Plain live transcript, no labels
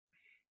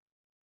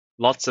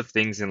lots of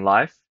things in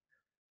life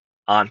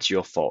aren't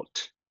your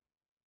fault,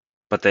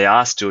 but they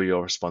are still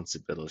your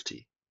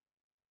responsibility.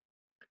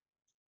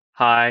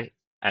 Hi,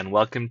 and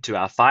welcome to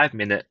our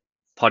 5-minute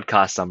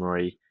podcast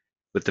summary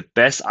with the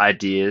best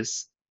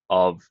ideas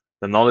of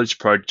the Knowledge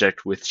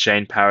Project with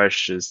Shane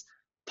Parrish's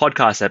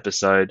podcast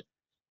episode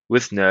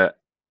with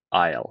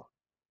Eyal.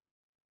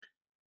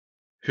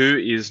 Who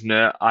is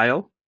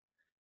Eyal?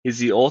 He's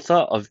the author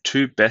of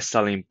 2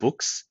 best-selling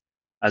books,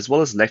 as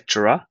well as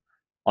lecturer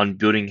on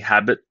building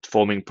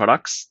habit-forming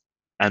products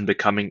and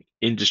becoming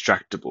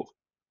indistractable,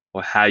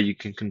 or how you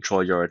can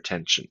control your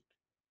attention.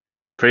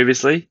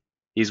 Previously,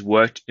 he's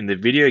worked in the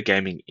video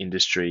gaming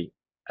industry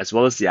as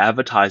well as the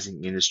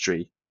advertising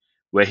industry,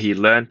 where he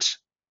learnt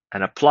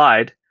and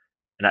applied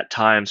and at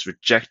times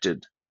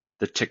rejected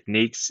the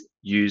techniques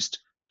used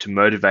to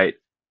motivate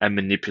and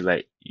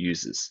manipulate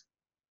users.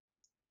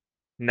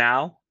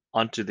 Now,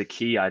 onto the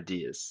key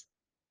ideas.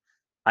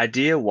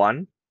 Idea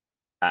 1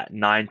 at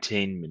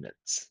 19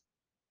 minutes.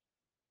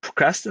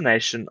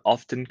 Procrastination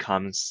often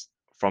comes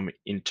from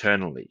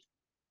internally,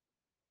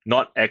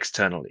 not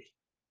externally.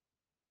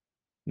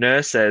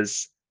 Nur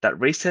says that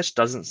research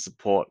doesn't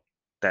support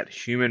that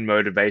human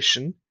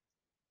motivation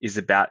is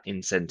about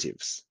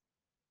incentives,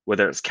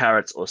 whether it's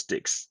carrots or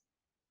sticks,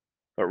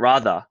 but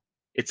rather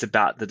it's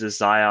about the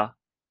desire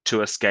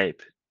to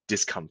escape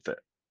discomfort.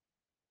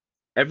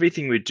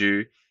 Everything we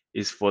do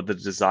is for the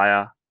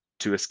desire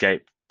to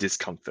escape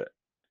discomfort.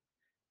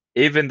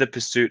 Even the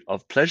pursuit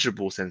of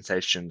pleasurable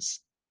sensations,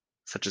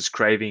 such as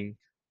craving,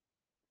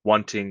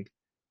 wanting,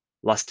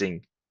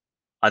 lusting,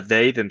 are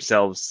they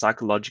themselves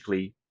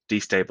psychologically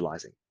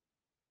destabilizing.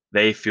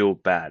 They feel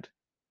bad.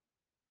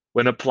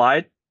 When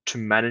applied to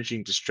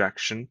managing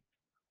distraction,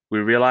 we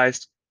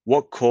realized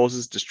what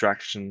causes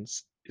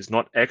distractions is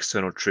not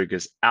external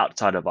triggers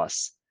outside of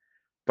us,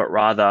 but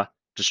rather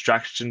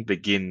distraction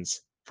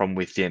begins from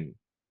within,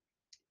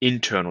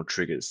 internal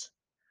triggers.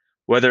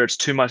 Whether it's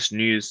too much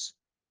news,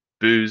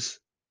 booze,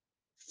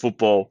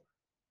 football,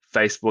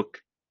 Facebook,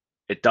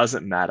 it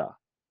doesn't matter.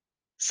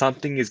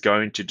 Something is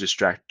going to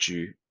distract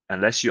you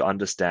unless you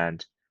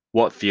understand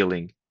what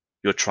feeling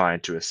you're trying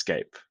to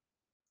escape.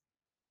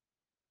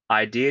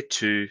 Idea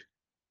 2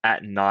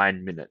 at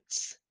 9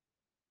 minutes.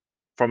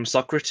 From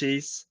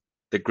Socrates,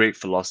 the Greek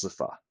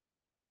philosopher,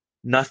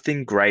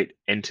 nothing great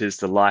enters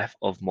the life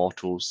of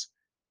mortals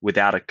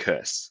without a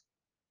curse.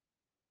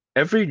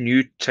 Every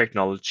new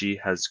technology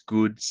has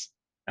goods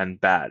and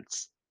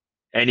bads,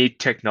 any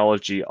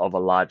technology of a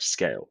large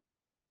scale.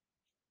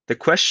 The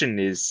question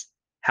is,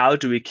 how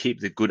do we keep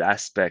the good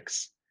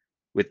aspects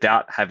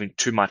without having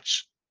too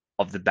much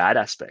of the bad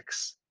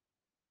aspects?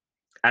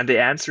 And the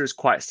answer is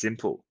quite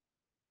simple.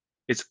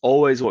 It's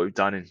always what we've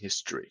done in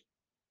history.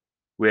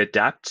 We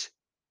adapt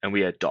and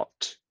we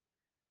adopt.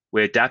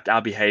 We adapt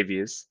our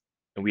behaviors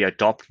and we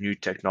adopt new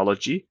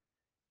technology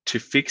to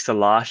fix the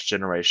last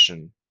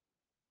generation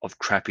of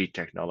crappy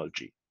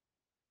technology.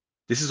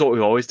 This is what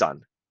we've always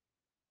done.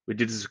 We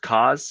did this with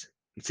cars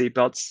and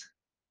seatbelts,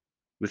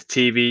 with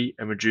TV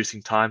and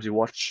reducing times we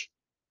watch.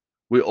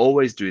 We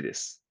always do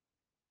this.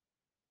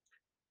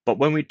 But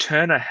when we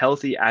turn a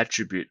healthy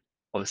attribute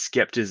of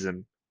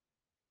skepticism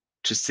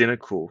to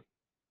cynical,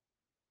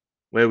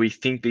 where we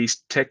think these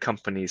tech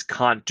companies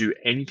can't do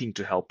anything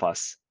to help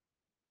us,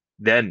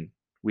 then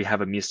we have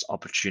a missed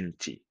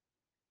opportunity.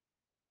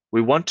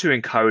 We want to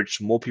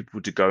encourage more people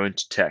to go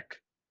into tech,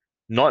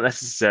 not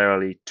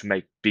necessarily to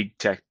make big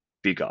tech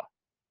bigger,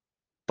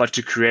 but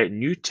to create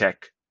new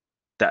tech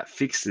that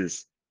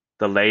fixes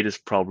the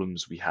latest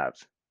problems we have.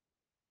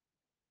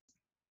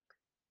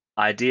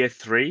 Idea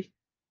 3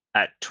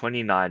 at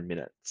 29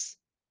 minutes.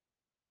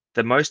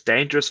 The most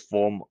dangerous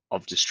form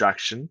of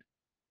distraction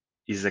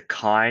is the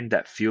kind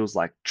that feels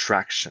like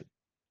traction.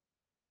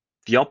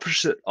 The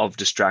opposite of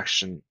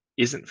distraction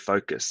isn't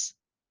focus,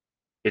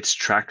 it's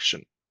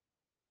traction.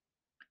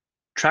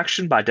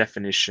 Traction, by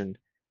definition,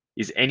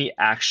 is any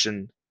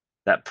action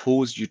that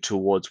pulls you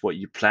towards what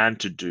you plan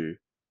to do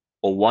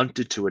or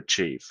wanted to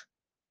achieve,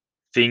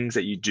 things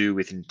that you do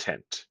with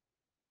intent.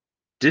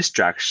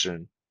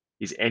 Distraction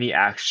is any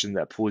action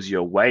that pulls you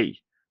away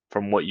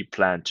from what you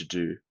plan to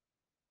do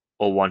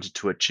or wanted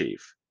to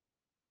achieve,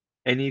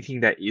 anything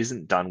that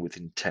isn't done with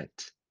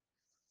intent.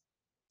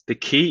 The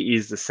key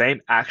is the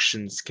same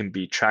actions can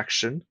be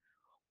traction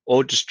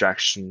or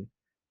distraction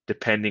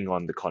depending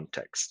on the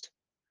context.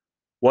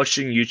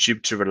 Watching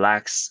YouTube to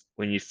relax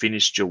when you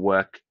finished your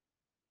work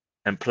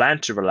and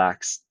plan to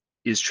relax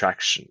is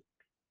traction.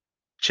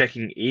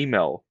 Checking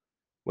email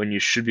when you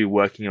should be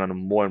working on a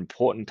more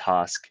important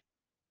task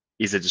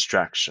is a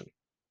distraction.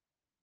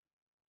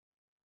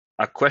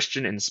 A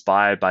question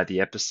inspired by the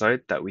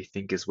episode that we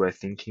think is worth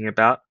thinking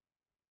about.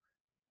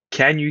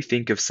 Can you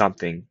think of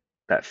something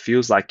that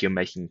feels like you're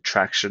making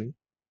traction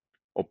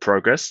or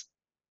progress,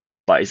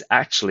 but is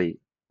actually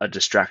a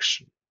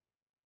distraction?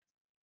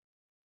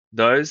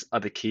 Those are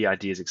the key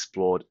ideas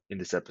explored in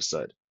this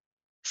episode.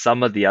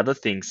 Some of the other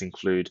things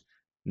include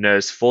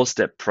Nur's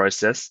 4-step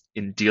process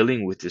in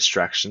dealing with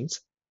distractions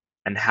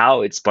and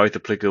how it's both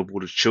applicable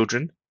to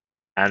children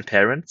and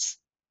parents,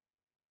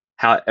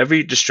 how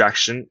every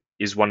distraction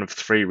is one of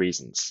three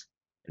reasons: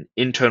 an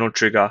internal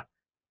trigger,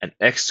 an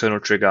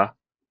external trigger,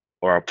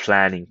 or a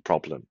planning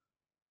problem.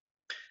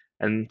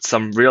 And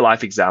some real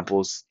life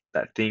examples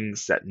that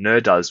things that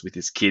Nerd does with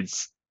his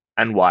kids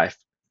and wife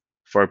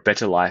for a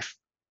better life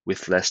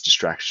with less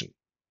distraction.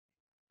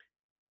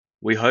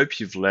 We hope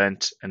you've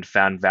learnt and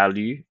found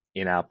value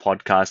in our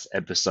podcast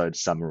episode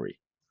summary.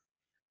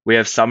 We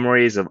have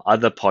summaries of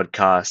other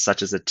podcasts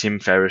such as The Tim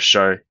Ferriss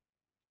Show,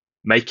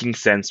 Making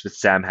Sense with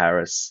Sam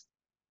Harris,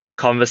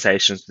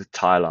 Conversations with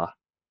Tyler,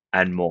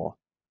 and more.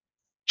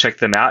 Check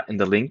them out in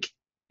the link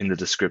in the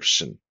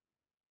description.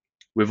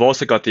 We've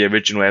also got the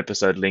original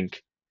episode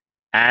link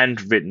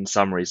and written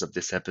summaries of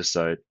this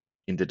episode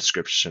in the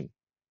description.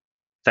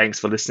 Thanks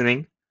for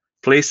listening.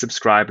 Please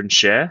subscribe and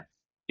share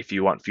if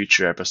you want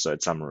future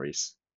episode summaries.